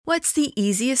What's the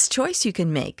easiest choice you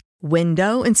can make?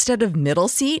 Window instead of middle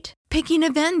seat? Picking a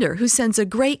vendor who sends a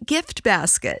great gift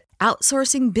basket?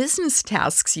 Outsourcing business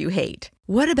tasks you hate?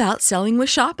 What about selling with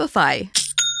Shopify?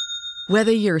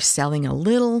 Whether you're selling a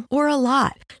little or a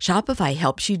lot, Shopify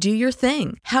helps you do your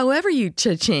thing, however you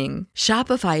cha-ching.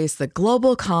 Shopify is the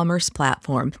global commerce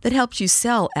platform that helps you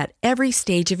sell at every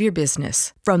stage of your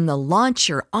business. From the launch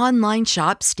your online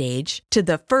shop stage to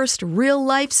the first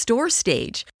real-life store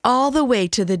stage, all the way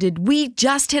to the did we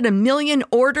just hit a million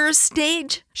orders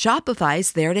stage.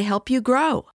 Shopify's there to help you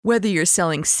grow. Whether you're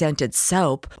selling scented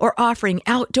soap or offering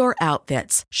outdoor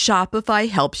outfits, Shopify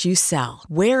helps you sell.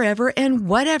 Wherever and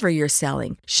whatever you're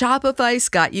selling, Shopify's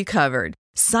got you covered.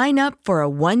 Sign up for a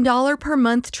 $1 per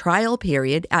month trial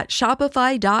period at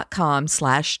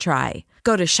shopify.com/try.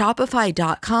 Go to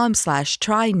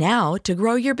shopify.com/try now to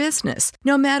grow your business,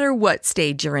 no matter what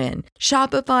stage you're in.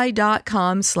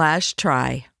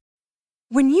 Shopify.com/try.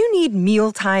 When you need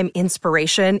mealtime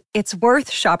inspiration, it's worth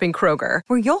shopping Kroger,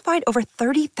 where you'll find over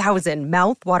 30,000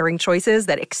 mouth-watering choices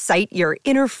that excite your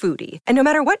inner foodie. And no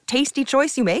matter what tasty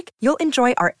choice you make, you'll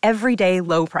enjoy our everyday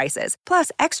low prices,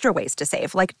 plus extra ways to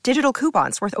save, like digital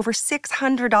coupons worth over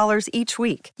 $600 each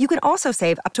week. You can also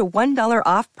save up to $1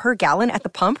 off per gallon at the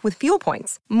pump with fuel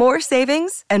points. More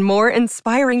savings and more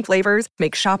inspiring flavors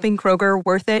make shopping Kroger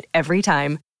worth it every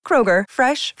time. Kroger,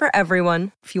 fresh for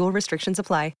everyone. Fuel restrictions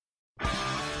apply.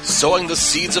 Sowing the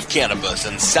seeds of cannabis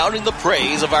and sounding the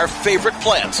praise of our favorite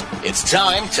plant. It's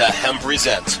time to Hemp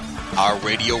Present. Our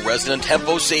radio resident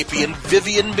hempo sapien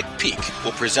Vivian McPeak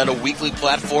will present a weekly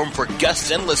platform for guests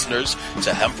and listeners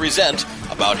to Hemp Present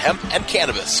about hemp and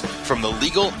cannabis from the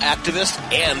legal, activist,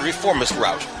 and reformist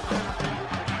route.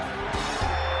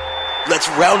 Let's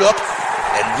round up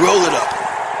and roll it up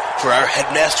for our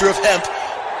headmaster of hemp,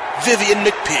 Vivian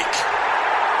McPeak.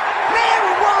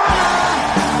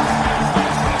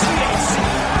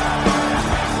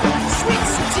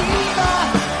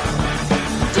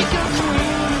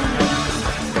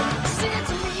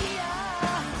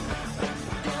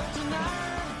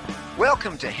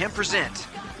 Welcome to Hemp Present,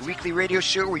 a weekly radio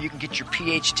show where you can get your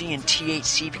PhD in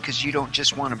THC because you don't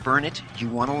just want to burn it, you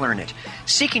want to learn it.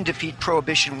 Seeking to defeat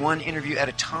prohibition one interview at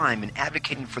a time and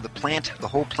advocating for the plant, the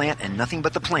whole plant, and nothing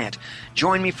but the plant.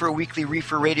 Join me for a weekly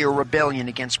reefer radio rebellion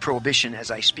against prohibition as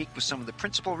I speak with some of the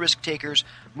principal risk takers,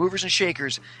 movers and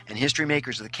shakers, and history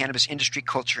makers of the cannabis industry,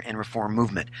 culture, and reform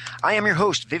movement. I am your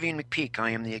host, Vivian McPeak.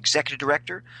 I am the executive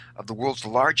director of the world's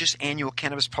largest annual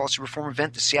cannabis policy reform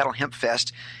event, the Seattle Hemp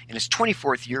Fest, in its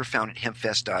 24th year, found at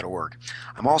hempfest.org.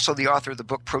 I'm also the author of the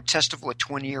book Protestival, a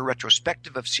 20-year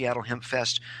retrospective of Seattle Hemp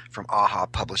Fest from AHA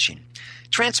Publishing.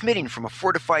 Transmitting from a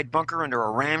fortified bunker under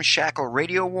a ramshackle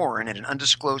radio warren at an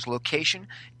undisclosed location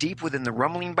deep within the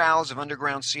rumbling bowels of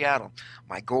underground Seattle,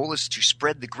 my goal is to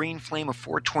spread the green flame of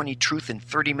 420 truth in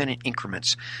 30-minute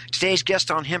increments. Today's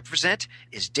guest on Hemp Present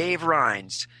is Dave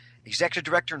Rines, Executive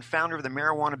Director and founder of the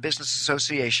Marijuana Business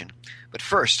Association. But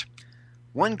first,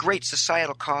 one great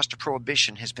societal cost of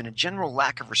prohibition has been a general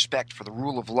lack of respect for the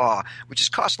rule of law, which has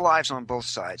cost lives on both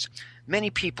sides.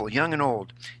 Many people, young and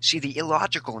old, see the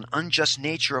illogical and unjust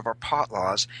nature of our pot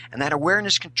laws, and that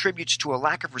awareness contributes to a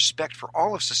lack of respect for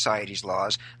all of society's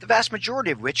laws, the vast majority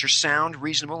of which are sound,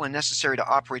 reasonable, and necessary to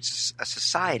operate a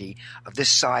society of this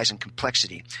size and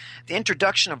complexity. The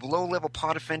introduction of low-level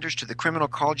pot offenders to the criminal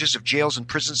colleges of jails and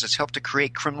prisons has helped to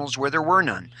create criminals where there were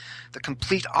none, the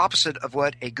complete opposite of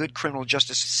what a good criminal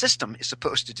justice system is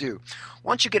supposed to do.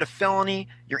 Once you get a felony,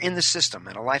 you're in the system,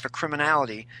 and a life of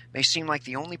criminality may seem like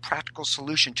the only practical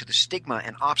solution to the stigma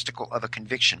and obstacle of a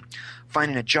conviction.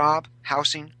 Finding a job,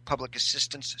 housing, public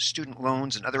assistance, student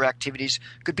loans, and other activities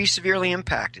could be severely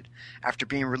impacted. After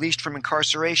being released from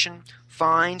incarceration,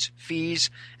 fines,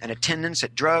 fees, and attendance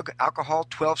at drug, alcohol,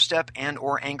 12-step, and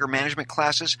or anger management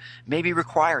classes may be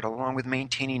required along with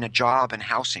maintaining a job and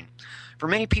housing. For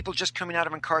many people just coming out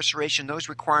of incarceration, those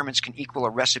requirements can equal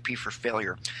a recipe for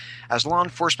failure. As Law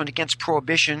Enforcement Against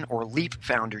Prohibition, or LEAP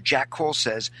founder Jack Cole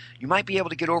says, you might be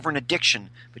able to get over an addiction,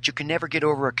 but you can never get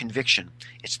over a conviction.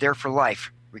 It's there for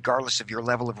life, regardless of your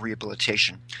level of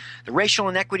rehabilitation. The racial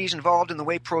inequities involved in the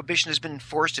way prohibition has been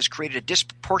enforced has created a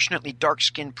disproportionately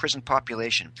dark-skinned prison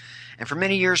population. And for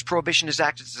many years, prohibition has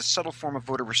acted as a subtle form of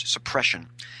voter suppression.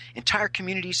 Entire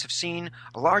communities have seen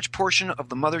a large portion of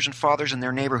the mothers and fathers in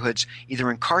their neighborhoods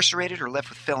either incarcerated or left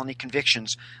with felony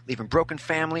convictions, leaving broken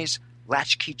families,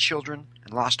 latchkey children,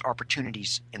 and lost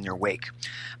opportunities in their wake.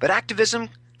 But activism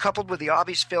coupled with the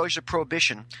obvious failures of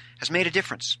prohibition, has made a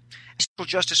difference. In the social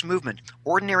justice movement,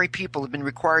 ordinary people have been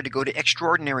required to go to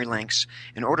extraordinary lengths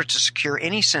in order to secure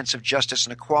any sense of justice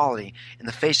and equality in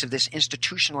the face of this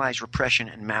institutionalized repression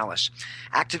and malice.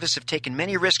 Activists have taken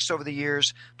many risks over the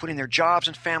years, putting their jobs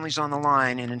and families on the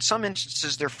line, and in some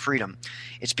instances their freedom.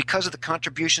 It's because of the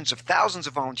contributions of thousands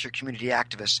of volunteer community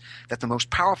activists that the most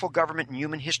powerful government in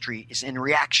human history is in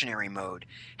reactionary mode,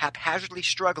 haphazardly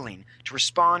struggling to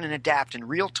respond and adapt in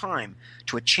real time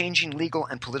to a changing legal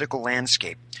and political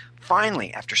landscape.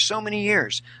 Finally, after so many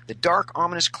years, the dark,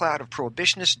 ominous cloud of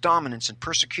prohibitionist dominance and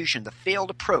persecution, the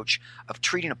failed approach of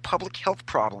treating a public health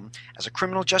problem as a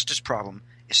criminal justice problem,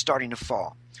 is starting to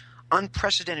fall.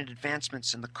 Unprecedented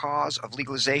advancements in the cause of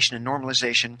legalization and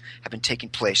normalization have been taking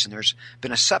place, and there's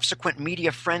been a subsequent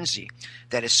media frenzy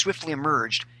that has swiftly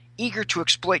emerged, eager to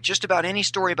exploit just about any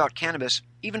story about cannabis,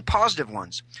 even positive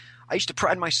ones. I used to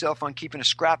pride myself on keeping a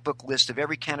scrapbook list of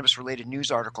every cannabis-related news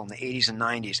article in the 80s and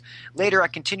 90s. Later, I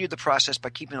continued the process by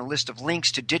keeping a list of links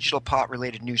to digital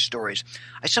pot-related news stories.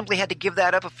 I simply had to give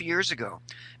that up a few years ago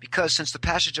because since the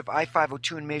passage of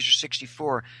I-502 and Measure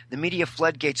 64, the media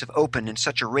floodgates have opened and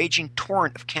such a raging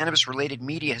torrent of cannabis-related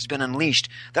media has been unleashed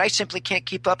that I simply can't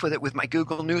keep up with it with my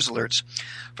Google News alerts.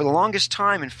 For the longest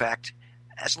time, in fact,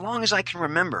 as long as I can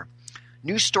remember,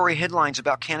 news story headlines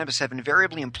about cannabis have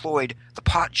invariably employed the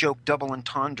pot joke double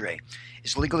entendre.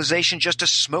 Is legalization just a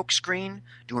smokescreen?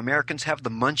 Do Americans have the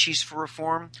munchies for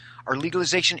reform? Are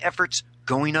legalization efforts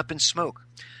going up in smoke?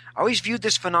 I always viewed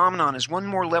this phenomenon as one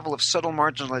more level of subtle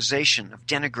marginalization, of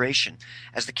denigration,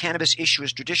 as the cannabis issue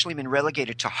has traditionally been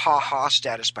relegated to ha-ha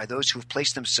status by those who have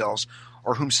placed themselves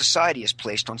or whom society has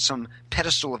placed on some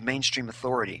pedestal of mainstream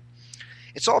authority.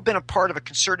 It's all been a part of a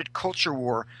concerted culture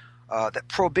war that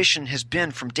prohibition has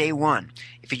been from day one.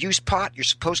 If you use pot, you're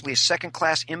supposedly a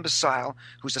second-class imbecile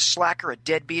who's a slacker, a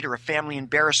deadbeat, or a family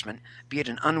embarrassment, be it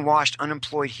an unwashed,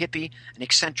 unemployed hippie, an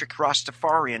eccentric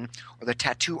Rastafarian, or the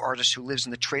tattoo artist who lives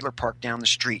in the trailer park down the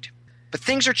street. But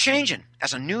things are changing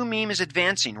as a new meme is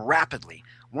advancing rapidly.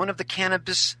 One of the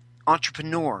cannabis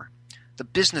entrepreneur, the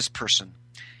business person,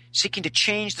 seeking to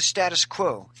change the status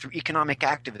quo through economic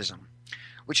activism.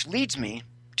 Which leads me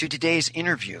to today's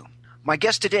interview. My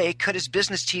guest today cut his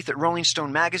business teeth at Rolling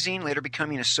Stone magazine, later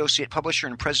becoming an associate publisher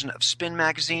and president of Spin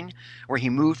magazine, where he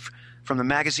moved from the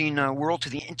magazine world to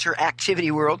the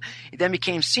interactivity world. He then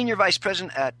became senior vice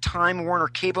president at Time Warner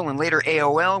Cable and later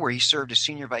AOL, where he served as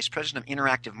senior vice president of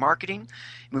interactive marketing.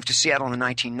 He moved to Seattle in the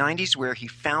 1990s, where he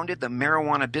founded the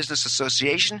Marijuana Business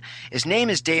Association. His name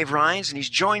is Dave Rines, and he's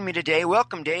joined me today.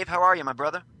 Welcome, Dave. How are you, my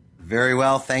brother? Very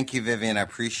well. Thank you, Vivian. I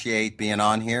appreciate being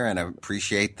on here and I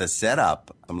appreciate the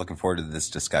setup. I'm looking forward to this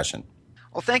discussion.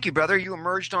 Well, thank you, brother. You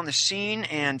emerged on the scene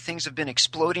and things have been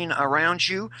exploding around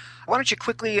you. Why don't you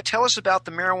quickly tell us about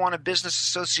the Marijuana Business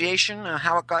Association,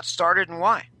 how it got started and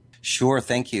why? Sure.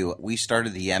 Thank you. We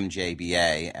started the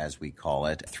MJBA, as we call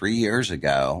it, 3 years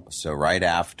ago. So right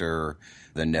after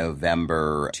the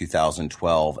November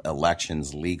 2012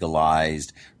 elections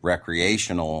legalized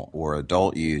recreational or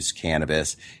adult use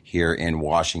cannabis here in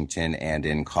Washington and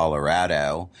in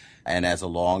Colorado. And as a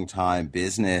longtime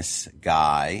business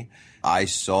guy, I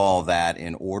saw that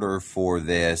in order for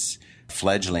this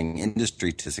fledgling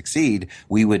industry to succeed,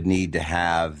 we would need to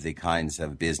have the kinds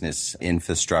of business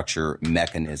infrastructure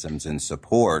mechanisms and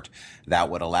support that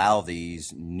would allow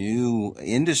these new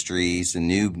industries and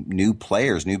new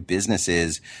players, new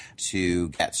businesses to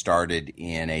get started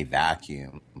in a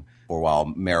vacuum. For while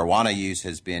marijuana use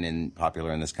has been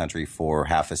popular in this country for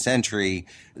half a century,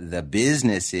 the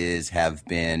businesses have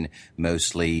been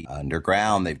mostly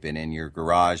underground. They've been in your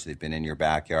garage. They've been in your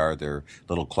backyard. They're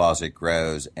little closet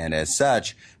grows. And as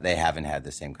such, they haven't had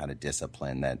the same kind of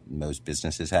discipline that most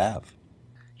businesses have.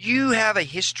 You have a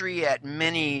history at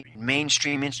many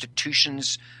mainstream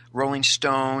institutions, Rolling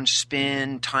Stone,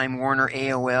 Spin, Time Warner,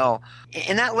 AOL.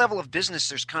 In that level of business,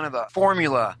 there's kind of a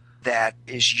formula that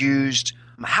is used.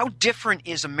 How different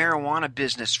is a marijuana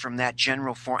business from that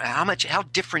general form? How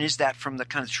different is that from the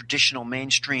kind of traditional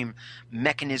mainstream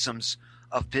mechanisms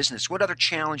of business? What other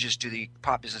challenges do the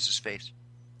pot businesses face?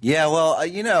 Yeah, well,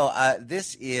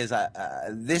 this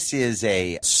is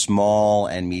a small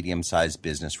and medium-sized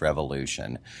business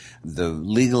revolution. The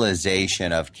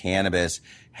legalization of cannabis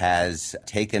has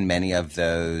taken many of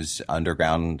those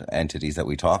underground entities that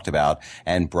we talked about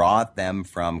and brought them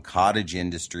from cottage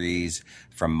industries,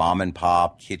 from mom and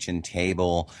pop kitchen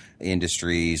table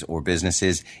industries or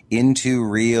businesses into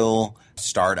real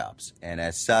startups. And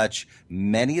as such,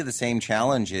 many of the same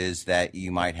challenges that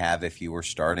you might have if you were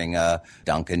starting a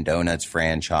Dunkin' Donuts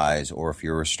franchise or if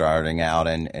you were starting out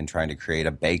and trying to create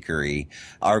a bakery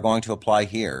are going to apply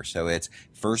here. So it's,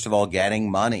 first of all, getting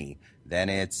money. Then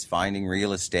it's finding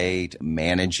real estate,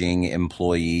 managing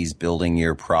employees, building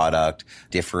your product,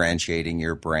 differentiating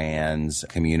your brands,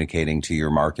 communicating to your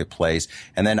marketplace,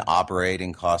 and then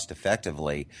operating cost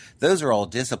effectively. Those are all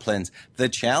disciplines. The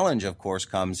challenge, of course,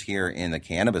 comes here in the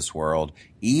cannabis world,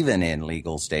 even in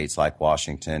legal states like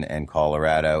Washington and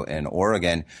Colorado and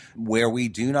Oregon, where we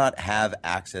do not have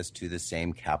access to the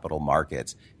same capital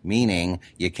markets, meaning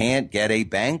you can't get a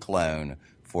bank loan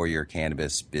for your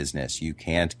cannabis business. You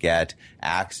can't get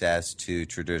access to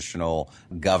traditional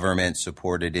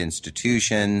government-supported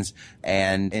institutions.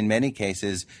 And in many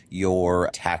cases, your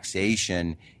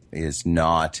taxation is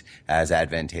not as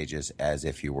advantageous as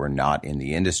if you were not in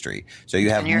the industry. So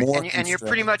you have more. And you're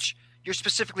pretty much, you're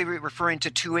specifically referring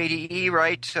to 280E,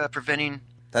 right? Preventing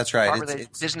that's right.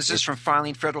 Businesses from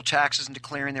filing federal taxes and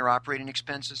declaring their operating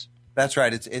expenses. That's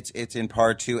right. It's in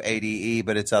part 280E,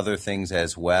 but it's other things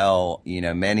as well. You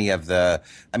know, many of the,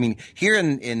 I mean, here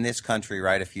in this country,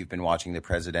 right, if you've been watching the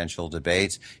presidential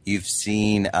debates, you've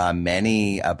seen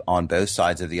many on both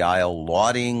sides of the aisle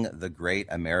lauding the great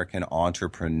American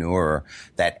entrepreneur,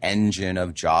 that engine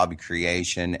of job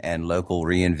creation and local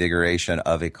reinvigoration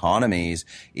of economies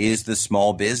is the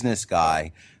small business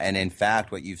guy. And in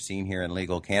fact, what you've seen here in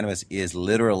legal cannabis is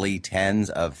literally tens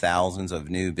of thousands of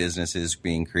new businesses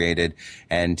being created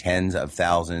and tens of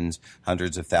thousands,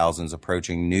 hundreds of thousands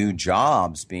approaching new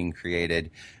jobs being created,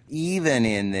 even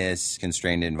in this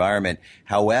constrained environment.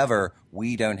 However,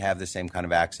 we don't have the same kind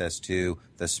of access to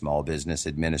the Small Business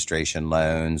Administration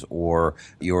loans, or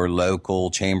your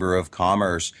local Chamber of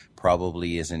Commerce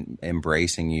probably isn't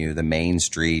embracing you. The Main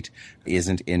Street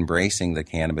isn't embracing the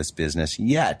cannabis business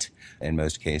yet in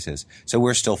most cases. So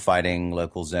we're still fighting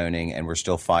local zoning, and we're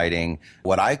still fighting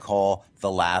what I call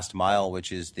the last mile,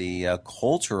 which is the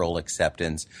cultural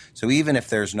acceptance. So even if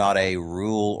there's not a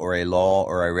rule or a law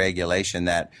or a regulation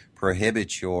that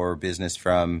prohibits your business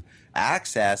from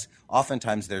access,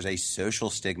 oftentimes there's a social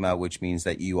stigma, which means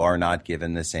that you are not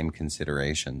given the same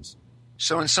considerations.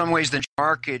 So in some ways, the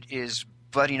market is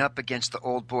butting up against the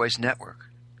old boys network.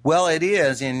 Well, it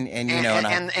is, and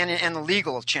the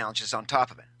legal challenges on top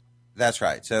of it. That's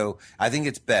right. So I think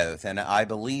it's both, and I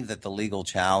believe that the legal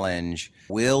challenge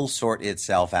will sort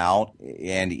itself out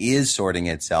and is sorting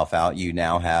itself out. You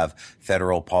now have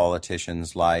federal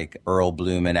politicians like Earl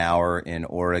Blumenauer in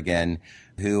Oregon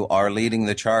who are leading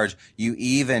the charge. You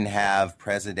even have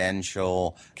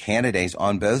presidential candidates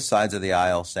on both sides of the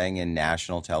aisle saying in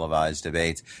national televised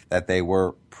debates that they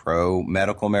were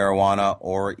pro-medical marijuana,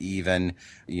 or even,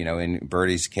 you know, in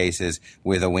Bertie's cases,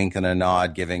 with a wink and a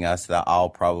nod, giving us the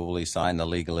I'll probably sign the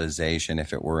legalization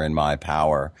if it were in my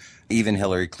power. Even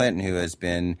Hillary Clinton, who has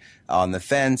been on the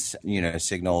fence, you know,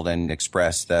 signaled and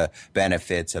expressed the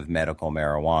benefits of medical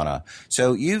marijuana.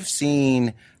 So you've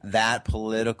seen that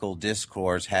political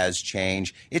discourse has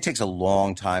changed. It takes a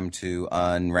long time to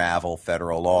unravel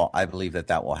federal law. I believe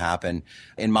that will happen.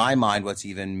 In my mind, what's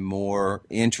even more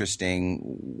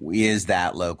interesting is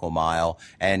that local mile.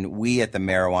 And we at the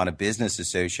Marijuana Business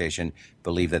Association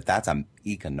believe that that's an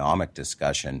economic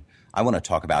discussion. I want to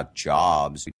talk about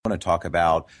jobs. I want to talk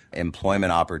about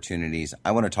employment opportunities.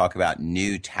 I want to talk about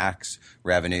new tax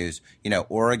revenues. You know,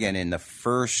 Oregon in the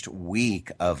first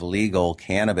week of legal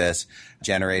cannabis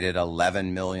generated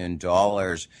 $11 million.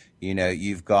 You know,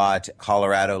 you've got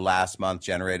Colorado last month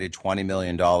generated $20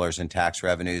 million in tax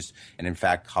revenues. And in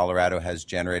fact, Colorado has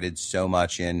generated so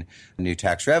much in new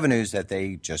tax revenues that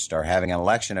they just are having an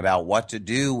election about what to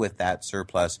do with that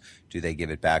surplus. Do they give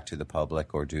it back to the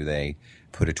public, or do they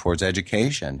put it towards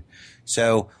education?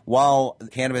 So while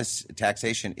cannabis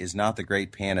taxation is not the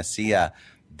great panacea,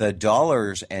 the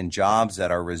dollars and jobs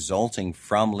that are resulting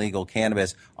from legal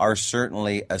cannabis are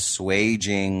certainly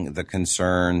assuaging the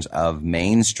concerns of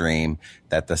mainstream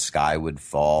that the sky would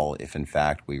fall if, in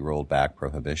fact, we rolled back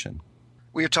prohibition.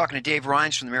 We are talking to Dave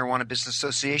Rines from the Marijuana Business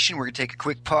Association. We're going to take a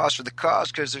quick pause for the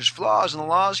cause because there's flaws in the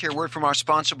laws here. Word from our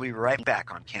sponsor. We'll be right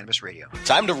back on Cannabis Radio.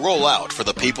 Time to roll out for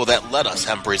the people that let us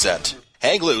hemp present.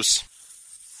 Hang loose.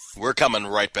 We're coming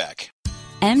right back.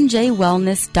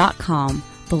 MJWellness.com,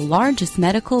 the largest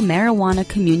medical marijuana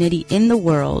community in the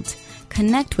world.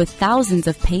 Connect with thousands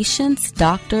of patients,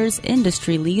 doctors,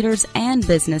 industry leaders, and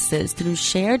businesses through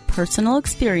shared personal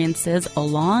experiences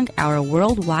along our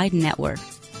worldwide network.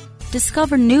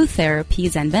 Discover new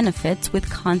therapies and benefits with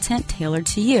content tailored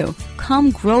to you.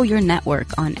 Come grow your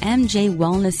network on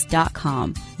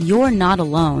mjwellness.com. You're not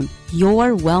alone.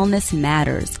 Your wellness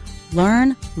matters.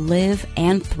 Learn, live,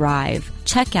 and thrive.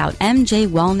 Check out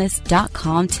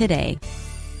mjwellness.com today.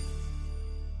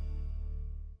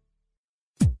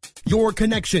 Your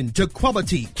connection to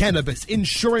quality cannabis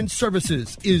insurance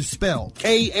services is spelled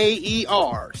K-A-E-R-C-H-E-R.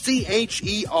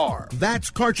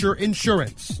 That's Karcher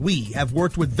Insurance. We have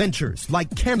worked with ventures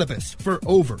like cannabis for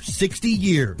over 60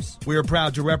 years. We're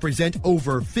proud to represent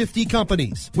over 50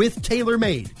 companies with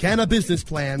tailor-made cannabis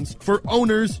plans for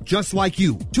owners just like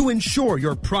you to insure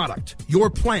your product, your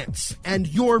plants, and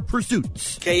your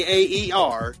pursuits.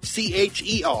 K-A-E-R-C-H-E-R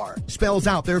spells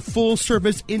out their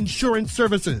full-service insurance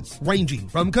services ranging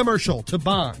from commercial to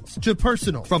bonds to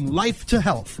personal, from life to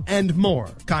health, and more.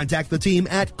 Contact the team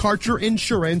at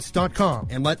KarcherInsurance.com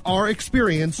and let our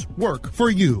experience work for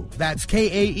you. That's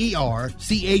K-A-E-R-C-H-E-R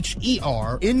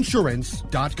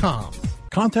Insurance.com.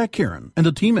 Contact Karen and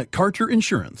the team at Karcher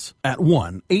Insurance at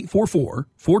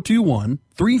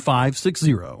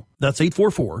 1-844-421-3560. That's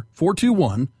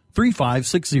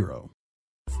 844-421-3560.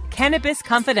 Cannabis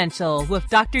Confidential with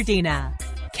Dr. Dina.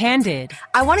 Candid.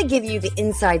 I want to give you the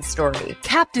inside story.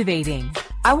 Captivating.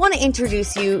 I want to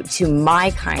introduce you to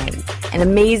my kind and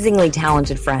amazingly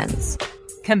talented friends.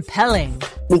 Compelling.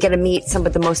 We get to meet some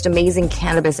of the most amazing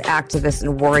cannabis activists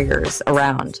and warriors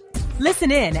around.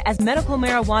 Listen in as medical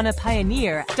marijuana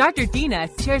pioneer Dr. Dina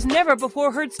shares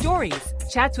never-before-heard stories,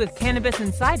 chats with cannabis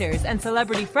insiders and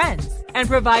celebrity friends, and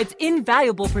provides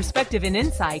invaluable perspective and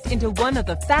insight into one of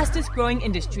the fastest-growing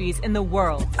industries in the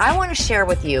world. I want to share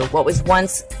with you what was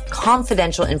once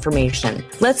confidential information.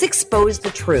 Let's expose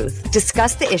the truth,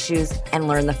 discuss the issues, and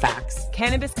learn the facts.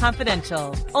 Cannabis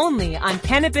Confidential, only on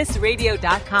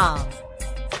CannabisRadio.com.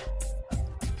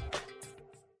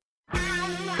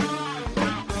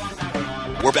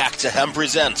 We're back to Hemp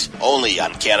Present, only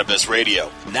on Cannabis Radio.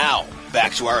 Now,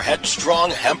 back to our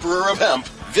headstrong Emperor of Hemp,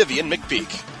 Vivian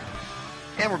McPeak.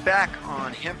 And we're back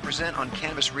on Hemp Present on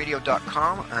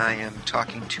CannabisRadio.com. I am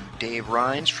talking to Dave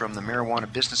Rines from the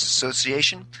Marijuana Business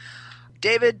Association.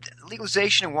 David,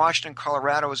 legalization in Washington and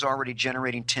Colorado is already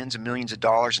generating tens of millions of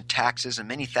dollars in taxes and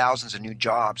many thousands of new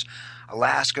jobs.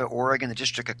 Alaska, Oregon, the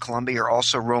District of Columbia are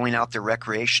also rolling out their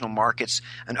recreational markets,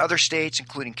 and other states,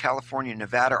 including California and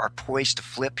Nevada, are poised to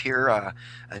flip here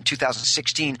in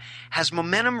 2016. Has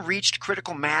momentum reached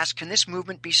critical mass? Can this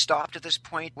movement be stopped at this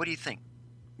point? What do you think?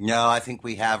 No, I think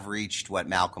we have reached what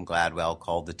Malcolm Gladwell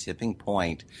called the tipping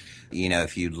point. You know,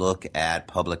 if you look at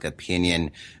public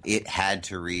opinion, it had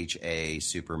to reach a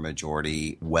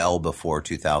supermajority well before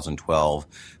 2012,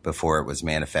 before it was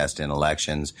manifest in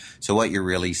elections. So what you're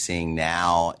really seeing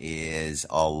now is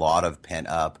a lot of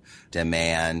pent-up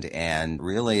demand and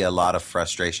really a lot of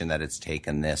frustration that it's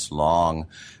taken this long.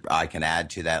 I can add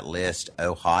to that list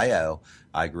Ohio.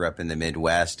 I grew up in the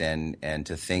Midwest, and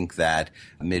to think that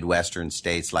Midwestern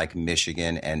states like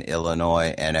Michigan and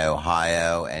Illinois and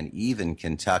Ohio and even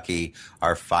Kentucky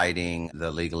are fighting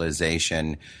the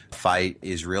legalization fight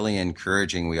is really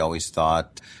encouraging. We always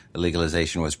thought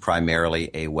legalization was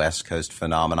primarily a West Coast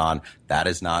phenomenon. That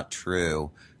is not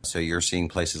true. So you're seeing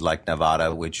places like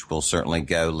Nevada, which will certainly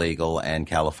go legal, and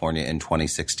California in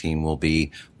 2016 will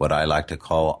be what I like to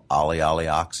call ollie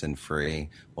oxen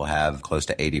free. We'll have close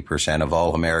to 80% of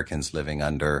all Americans living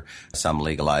under some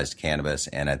legalized cannabis,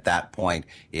 and at that point,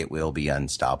 it will be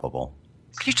unstoppable.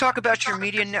 Can you talk about your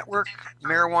media network,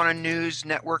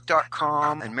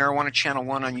 MarijuanaNewsNetwork.com and Marijuana Channel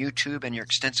 1 on YouTube, and your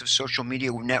extensive social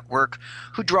media network?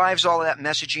 Who drives all of that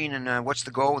messaging, and what's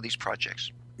the goal of these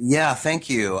projects? Yeah, thank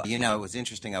you. You know, it was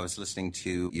interesting. I was listening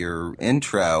to your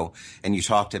intro, and you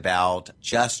talked about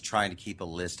just trying to keep a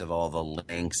list of all the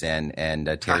links and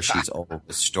tear sheets over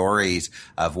the stories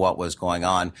of what was going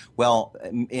on. Well,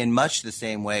 in much the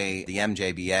same way, the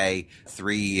MJBA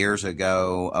 3 years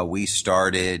ago, we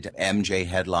started MJ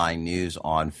Headline News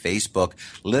on Facebook,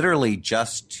 literally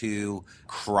just to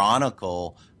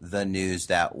chronicle the news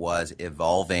that was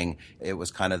evolving. It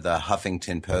was kind of the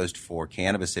Huffington Post for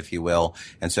cannabis, if you will.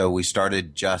 And so we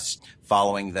started just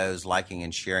following those, liking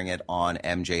and sharing it on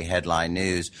MJ Headline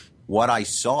News. What I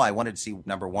saw, I wanted to see,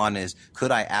 number one, is could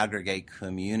I aggregate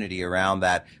community around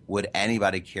that? Would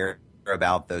anybody care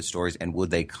about those stories, and would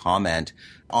they comment?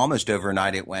 Almost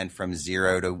overnight, it went from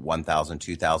 0 to 1,000,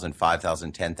 2,000,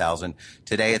 5,000, 10,000.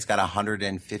 Today, it's got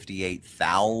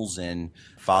 158,000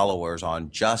 followers on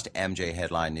just MJ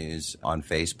Headline News on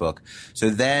Facebook.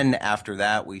 So then after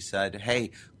that, we said,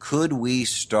 hey, could we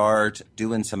start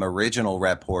doing some original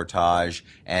reportage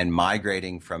and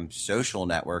migrating from social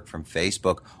network, from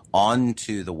Facebook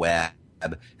onto the web?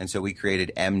 And so we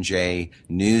created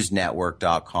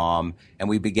mjnewsnetwork.com, and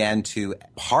we began to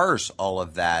parse all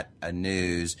of that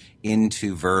news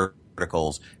into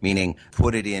verticals, meaning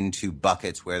put it into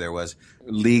buckets where there was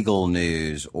legal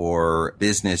news or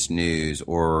business news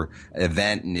or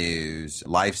event news,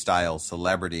 lifestyle,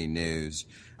 celebrity news.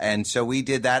 And so we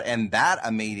did that, and that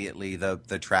immediately the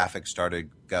traffic started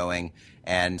going.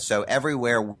 And so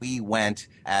everywhere we went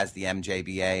as the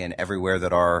MJBA, and everywhere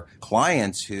that our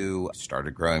clients who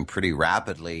started growing pretty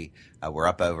rapidly, we're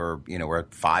up over, we're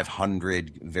at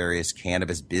 500 various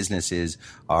cannabis businesses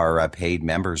are paid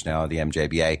members now of the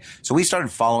MJBA. So we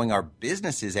started following our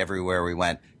businesses everywhere we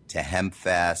went, to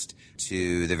HempFest,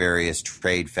 to the various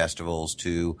trade festivals,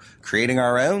 to creating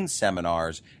our own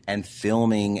seminars and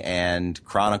filming and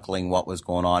chronicling what was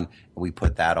going on. We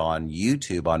put that on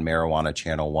YouTube on Marijuana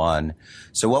Channel 1.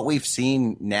 So what we've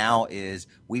seen now is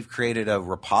we've created a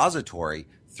repository.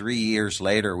 3 years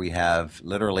later, we have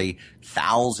literally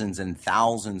thousands and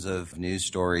thousands of news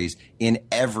stories in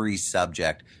every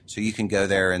subject. So you can go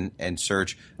there and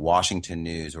search Washington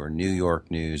news or New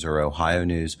York news or Ohio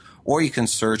news, or you can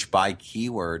search by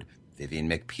keyword. Vivian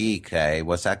McPeak, hey,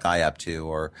 what's that guy up to?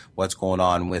 Or what's going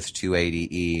on with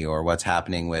 280E? Or what's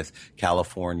happening with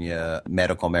California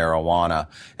medical marijuana?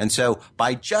 And so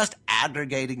by just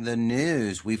aggregating the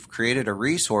news, we've created a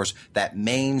resource that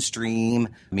mainstream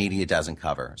media doesn't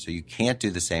cover. So you can't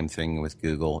do the same thing with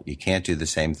Google. You can't do the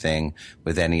same thing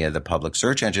with any of the public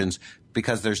search engines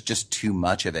because there's just too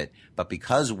much of it. But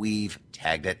because we've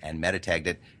tagged it and meta-tagged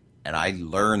it, and I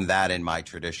learned that in my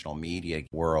traditional media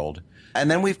world.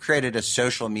 And then we've created a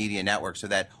social media network so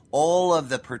that all of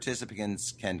the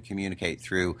participants can communicate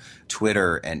through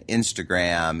Twitter and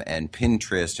Instagram and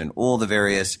Pinterest and all the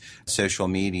various social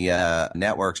media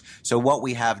networks. So what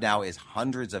we have now is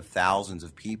hundreds of thousands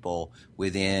of people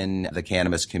within the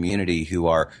cannabis community who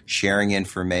are sharing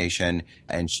information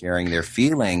and sharing their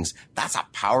feelings. That's a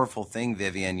powerful thing,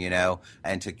 Vivian,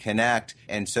 and to connect.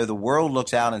 And so the world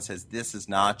looks out and says, this is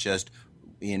not just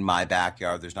in my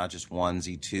backyard. There's not just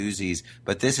onesie twosies,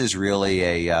 but this is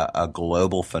really a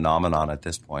global phenomenon at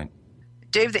this point.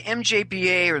 Dave, the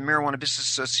MJBA, or the Marijuana Business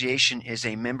Association, is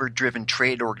a member-driven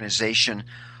trade organization.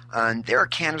 And there are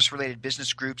cannabis-related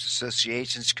business groups,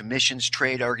 associations, commissions,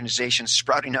 trade organizations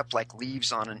sprouting up like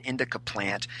leaves on an indica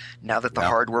plant now that the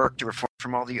hard work to reform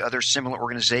from all the other similar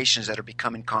organizations that are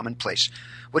becoming commonplace.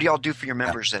 What do y'all do for your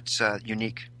members that's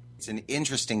unique? It's an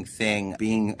interesting thing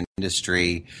being an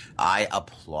industry. I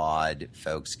applaud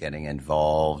folks getting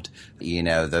involved.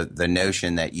 The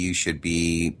notion that you should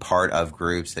be part of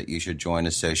groups, that you should join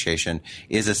association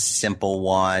is a simple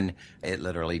one. It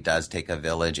literally does take a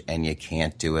village, and you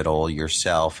can't do it all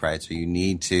yourself, right? So you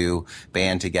need to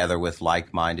band together with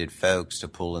like-minded folks to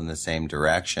pull in the same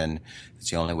direction. It's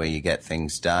the only way you get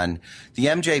things done. The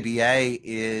MJBA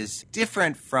is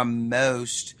different from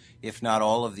most, if not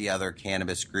all, of the other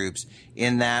cannabis groups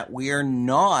in that we are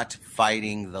not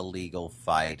fighting the legal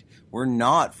fight. We're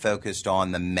not focused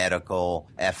on the medical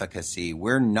efficacy.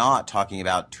 We're not talking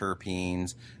about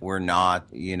terpenes. We're not,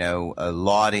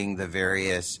 lauding the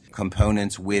various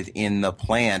components within the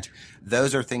plant.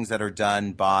 Those are things that are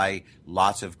done by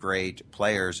lots of great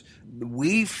players.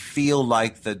 We feel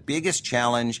like the biggest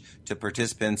challenge to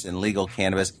participants in legal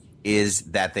cannabis is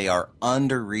that they are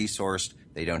under-resourced.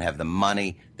 They don't have the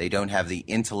money. They don't have the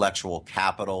intellectual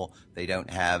capital. They don't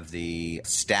have the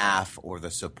staff or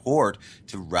the support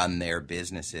to run their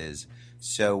businesses.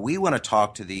 So we want to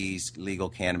talk to these legal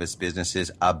cannabis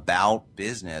businesses about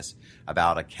business,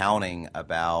 about accounting,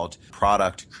 about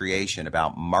product creation,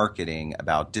 about marketing,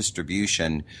 about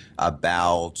distribution,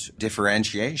 about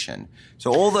differentiation.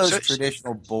 So all those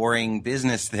traditional boring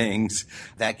business things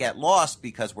that get lost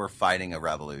because we're fighting a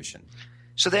revolution.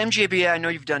 So the MJBA, I know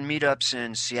you've done meetups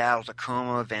in Seattle,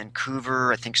 Tacoma,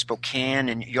 Vancouver, I think Spokane,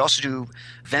 and you also do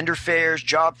vendor fairs,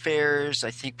 job fairs,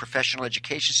 I think professional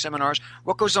education seminars.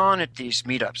 What goes on at these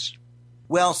meetups?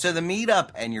 Well, so the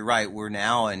meetup, and you're right, we're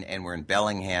now and we're in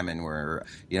Bellingham, and we're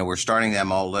starting them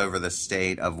all over the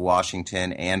state of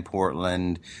Washington and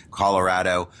Portland,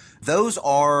 Colorado. Those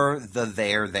are the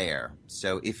there.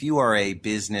 So if you are a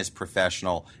business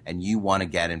professional and you want to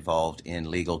get involved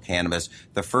in legal cannabis,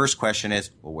 the first question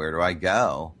is, well, where do I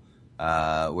go?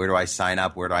 Where do I sign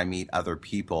up? Where do I meet other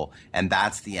people? And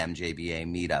that's the MJBA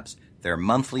meetups. They're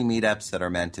monthly meetups that are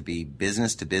meant to be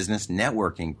business-to-business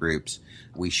networking groups.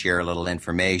 We share a little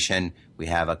information. We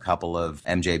have a couple of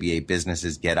MJBA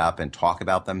businesses get up and talk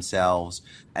about themselves.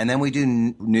 And then we do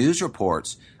news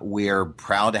reports. We're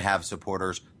proud to have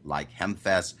supporters like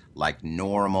HempFest, like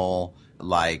Normal,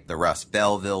 like the Russ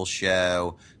Belville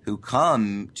Show, who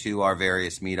come to our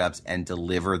various meetups and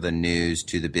deliver the news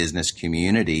to the business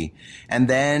community. And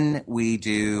then we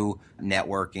do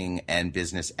networking and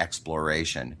business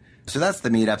exploration. So that's the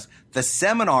meetups. The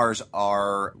seminars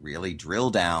are really drill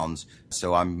downs.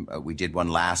 So we did one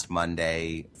last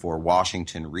Monday for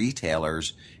Washington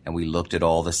retailers, and we looked at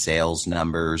all the sales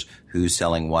numbers, who's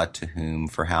selling what to whom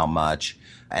for how much,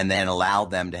 and then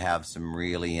allowed them to have some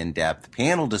really in-depth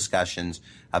panel discussions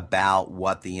about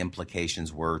what the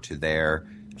implications were to their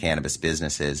cannabis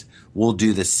businesses. We'll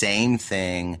do the same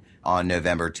thing on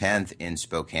November 10th in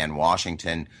Spokane,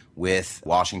 Washington, with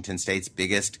Washington State's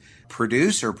biggest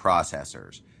producer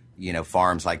processors. You know,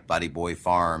 farms like Buddy Boy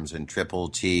Farms and Triple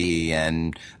T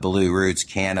and Blue Roots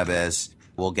Cannabis.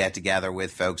 We'll get together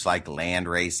with folks like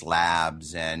Landrace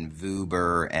Labs and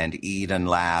Vuber and Eden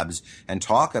Labs and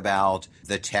talk about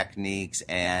the techniques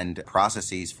and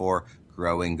processes for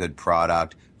growing good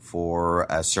product, for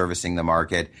servicing the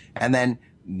market, and then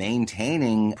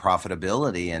maintaining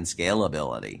profitability and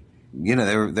scalability. You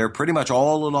know, they're pretty much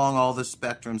all along all the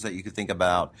spectrums that you could think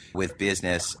about with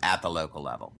business at the local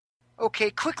level.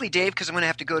 Okay, quickly, Dave, because I'm going to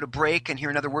have to go to break and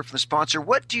hear another word from the sponsor.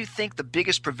 What do you think the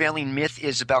biggest prevailing myth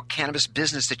is about cannabis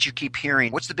business that you keep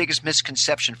hearing? What's the biggest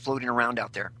misconception floating around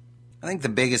out there? I think the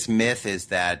biggest myth is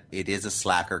that it is a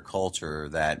slacker culture,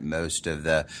 that most of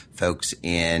the folks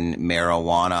in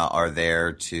marijuana are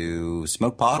there to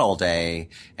smoke pot all day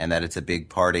and that it's a big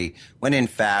party, when in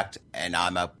fact, and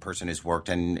I'm a person who's worked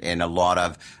in a lot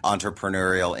of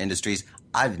entrepreneurial industries,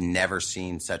 I've never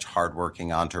seen such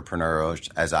hardworking entrepreneurs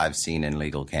as I've seen in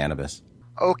legal cannabis.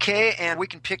 Okay, and we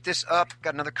can pick this up.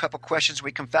 Got another couple questions.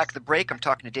 We come back to the break. I'm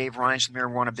talking to Dave Rhines from the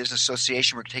Marijuana Business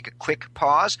Association. We're going to take a quick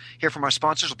pause. Hear from our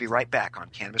sponsors. We'll be right back on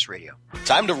Cannabis Radio.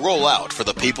 Time to roll out for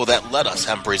the people that let us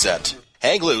hemp present.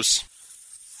 Hang loose.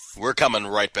 We're coming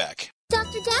right back.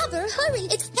 Dr. Dabber, hurry!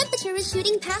 Its temperature is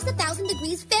shooting past 1,000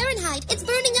 degrees Fahrenheit. It's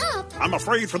burning up. I'm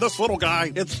afraid for this little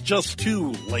guy, it's just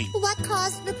too late. What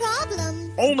caused the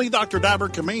problem? Only Dr. Dabber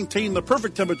can maintain the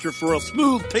perfect temperature for a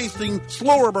smooth-tasting,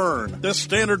 slower burn. This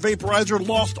standard vaporizer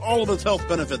lost all of its health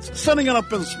benefits, sending it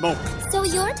up in smoke. So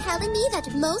you're telling me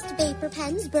that most vapor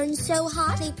pens burn so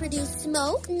hot they produce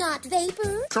smoke, not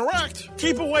vapor? Correct.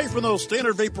 Keep away from those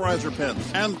standard vaporizer pens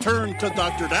and turn to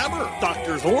Dr. Dabber.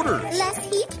 Doctor's orders.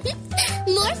 Less heat,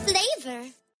 more flavor.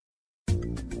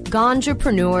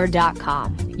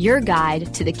 Ganjapreneur.com, your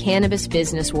guide to the cannabis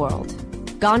business world.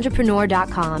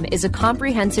 Ganjapreneur.com is a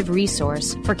comprehensive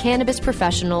resource for cannabis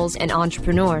professionals and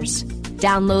entrepreneurs.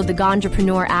 Download the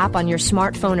Ganjapreneur app on your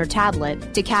smartphone or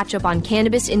tablet to catch up on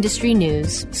cannabis industry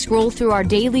news, scroll through our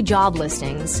daily job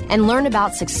listings, and learn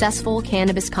about successful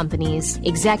cannabis companies,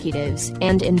 executives,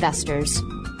 and investors.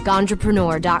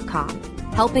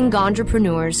 Ganjapreneur.com, helping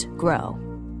Ganjapreneurs grow.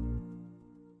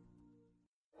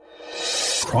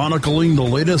 Chronicling the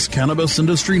latest cannabis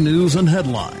industry news and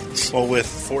headlines. Well, with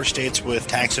 4 states with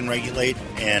tax and regulate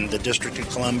and the District of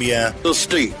Columbia. The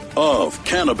state of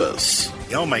cannabis.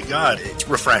 Oh my God, it's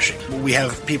refreshing. We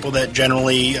have people that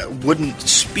generally wouldn't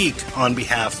speak on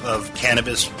behalf of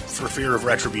cannabis for fear of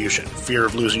retribution, fear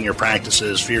of losing your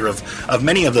practices, fear of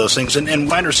many of those things, and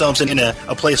find ourselves in a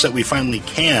place that we finally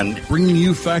can. Bringing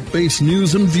you fact-based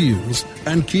news and views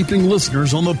and keeping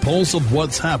listeners on the pulse of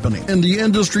what's happening in the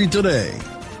industry today.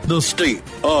 The state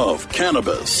of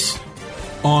cannabis.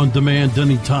 On demand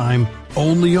anytime,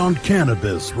 only on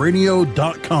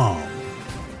CannabisRadio.com.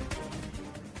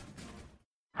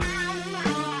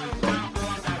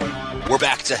 We're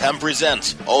back to Hemp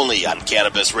Present, only on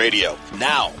Cannabis Radio.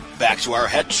 Now, back to our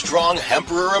headstrong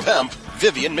Emperor of Hemp,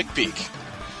 Vivian McPeak.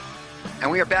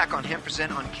 And we are back on Hemp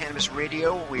Present on Cannabis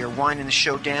Radio. We are winding the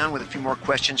show down with a few more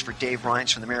questions for Dave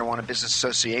Rhines from the Marijuana Business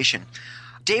Association.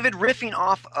 David, riffing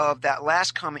off of that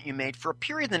last comment you made, for a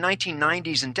period in the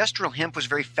 1990s, industrial hemp was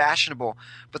very fashionable,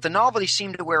 but the novelty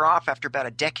seemed to wear off after about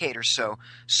a decade or so.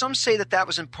 Some say that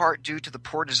was in part due to the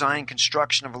poor design and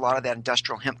construction of a lot of that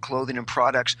industrial hemp clothing and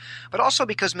products, but also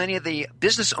because many of the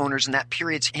business owners in that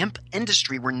period's hemp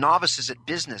industry were novices at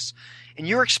business. In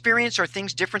your experience, are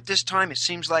things different this time? It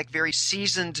seems like very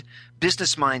seasoned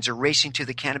business minds are racing to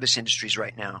the cannabis industries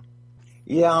right now.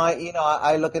 Yeah,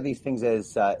 I look at these things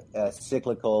as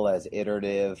cyclical, as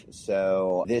iterative.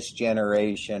 So this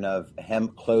generation of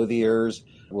hemp clothiers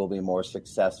will be more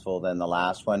successful than the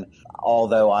last one,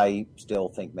 although I still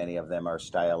think many of them are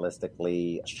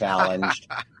stylistically challenged.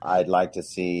 I'd like to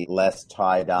see less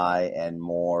tie-dye and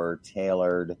more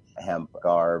tailored hemp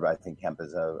garb. I think hemp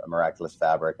is a miraculous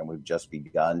fabric, and we've just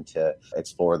begun to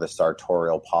explore the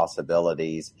sartorial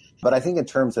possibilities. But I think in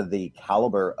terms of the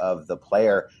caliber of the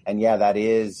player, and yeah, that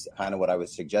is kind of what I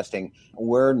was suggesting,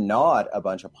 we're not a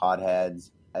bunch of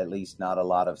potheads, at least not a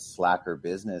lot of slacker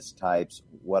business types.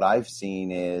 What I've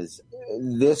seen is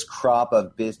this crop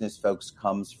of business folks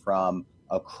comes from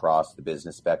across the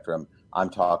business spectrum. I'm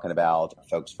talking about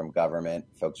folks from government,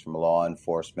 folks from law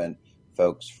enforcement,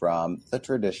 folks from the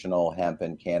traditional hemp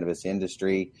and cannabis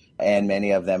industry, and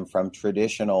many of them from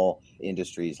traditional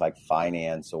industries like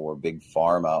finance or big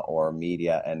pharma or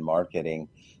media and marketing.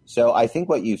 So I think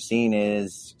what you've seen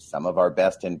is some of our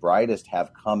best and brightest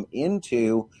have come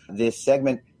into this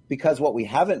segment, because what we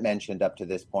haven't mentioned up to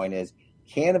this point is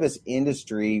cannabis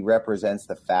industry represents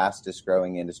the fastest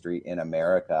growing industry in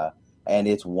America. And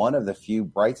it's one of the few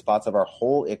bright spots of our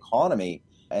whole economy.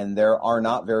 And there are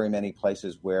not very many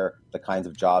places where the kinds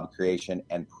of job creation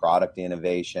and product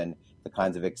innovation, the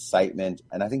kinds of excitement,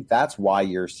 and I think that's why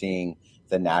you're seeing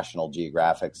the National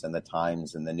Geographics and the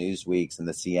Times and the Newsweeks and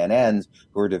the CNNs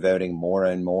who are devoting more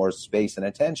and more space and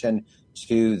attention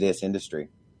to this industry.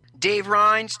 Dave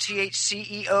Rines,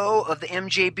 THCEO of the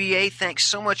MJBA, thanks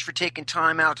so much for taking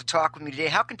time out to talk with me today.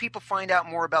 How can people find out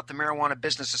more about the Marijuana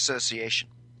Business Association?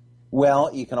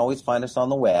 Well, you can always find us on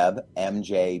the web,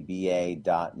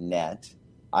 mjba.net.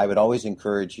 I would always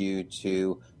encourage you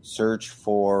to search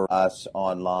for us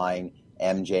online,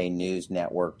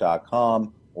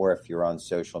 mjnewsnetwork.com, or if you're on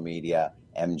social media,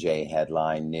 MJ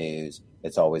Headline News.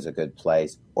 It's always a good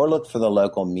place. Or look for the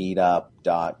local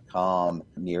meetup.com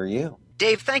near you.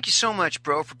 Dave, thank you so much,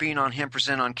 bro, for being on Hemp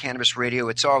Present on Cannabis Radio.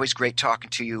 It's always great talking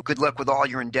to you. Good luck with all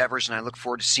your endeavors, and I look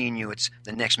forward to seeing you at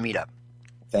the next meetup.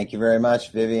 Thank you very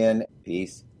much, Vivian.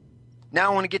 Peace.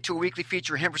 Now I want to get to a weekly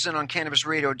feature, Hemp Present on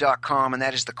CannabisRadio.com, and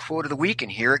that is the quote of the week,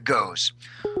 and here it goes.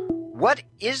 What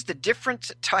is the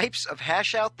different types of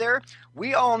hash out there?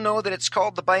 We all know that it's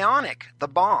called the bionic, the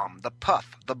bomb, the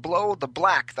puff, the blow, the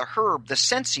black, the herb, the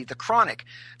sensi, the chronic,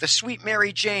 the sweet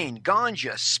Mary Jane,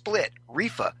 ganja, split,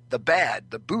 reefa, the bad,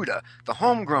 the Buddha, the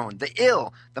homegrown, the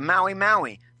ill, the Maui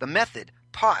Maui, the method,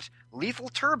 pot, lethal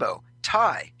turbo,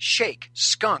 tie, shake,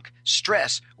 skunk,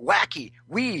 stress, wacky,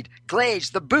 weed, glaze,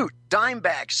 the boot, dime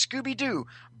bag, Scooby-Doo,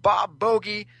 Bob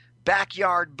Bogey,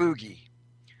 backyard boogie.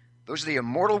 Those are the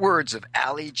immortal words of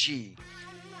Ali G.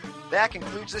 That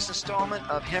concludes this installment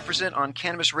of Hemp Present on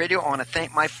Cannabis Radio. I want to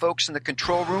thank my folks in the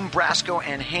control room, Brasco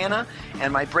and Hannah,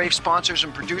 and my brave sponsors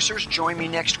and producers. Join me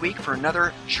next week for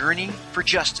another Journey for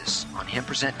Justice on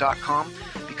hemppresent.com,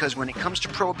 because when it comes to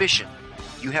prohibition,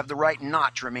 you have the right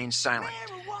not to remain silent.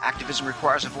 Activism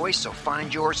requires a voice, so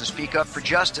find yours and speak up for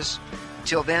justice.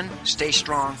 Until then, stay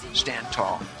strong, stand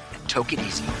tall, and toke it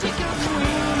easy.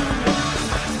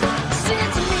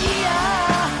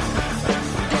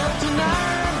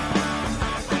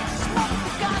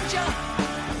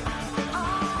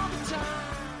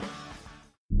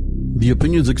 The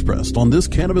opinions expressed on this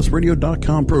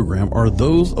CannabisRadio.com program are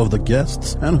those of the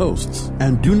guests and hosts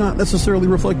and do not necessarily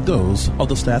reflect those of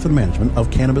the staff and management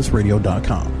of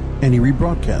CannabisRadio.com. Any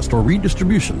rebroadcast or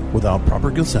redistribution without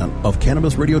proper consent of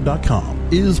CannabisRadio.com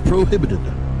is prohibited.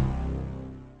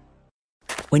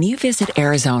 When you visit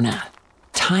Arizona,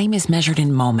 time is measured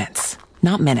in moments,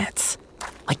 not minutes.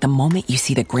 Like the moment you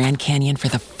see the Grand Canyon for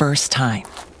the first time.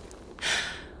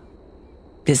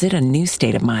 Visit a new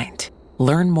state of mind.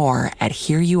 Learn more at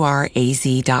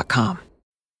hereyouareaz.com.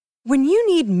 When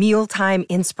you need mealtime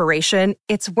inspiration,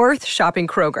 it's worth shopping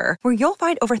Kroger, where you'll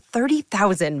find over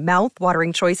 30,000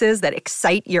 mouth-watering choices that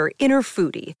excite your inner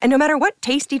foodie. And no matter what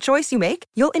tasty choice you make,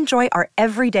 you'll enjoy our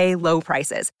everyday low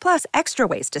prices, plus extra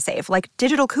ways to save, like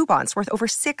digital coupons worth over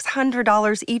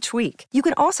 $600 each week. You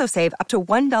can also save up to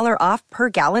 $1 off per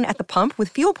gallon at the pump with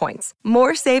fuel points.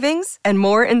 More savings and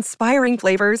more inspiring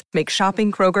flavors make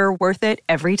shopping Kroger worth it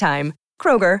every time.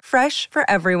 Kroger, fresh for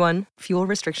everyone. Fuel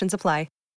restrictions apply.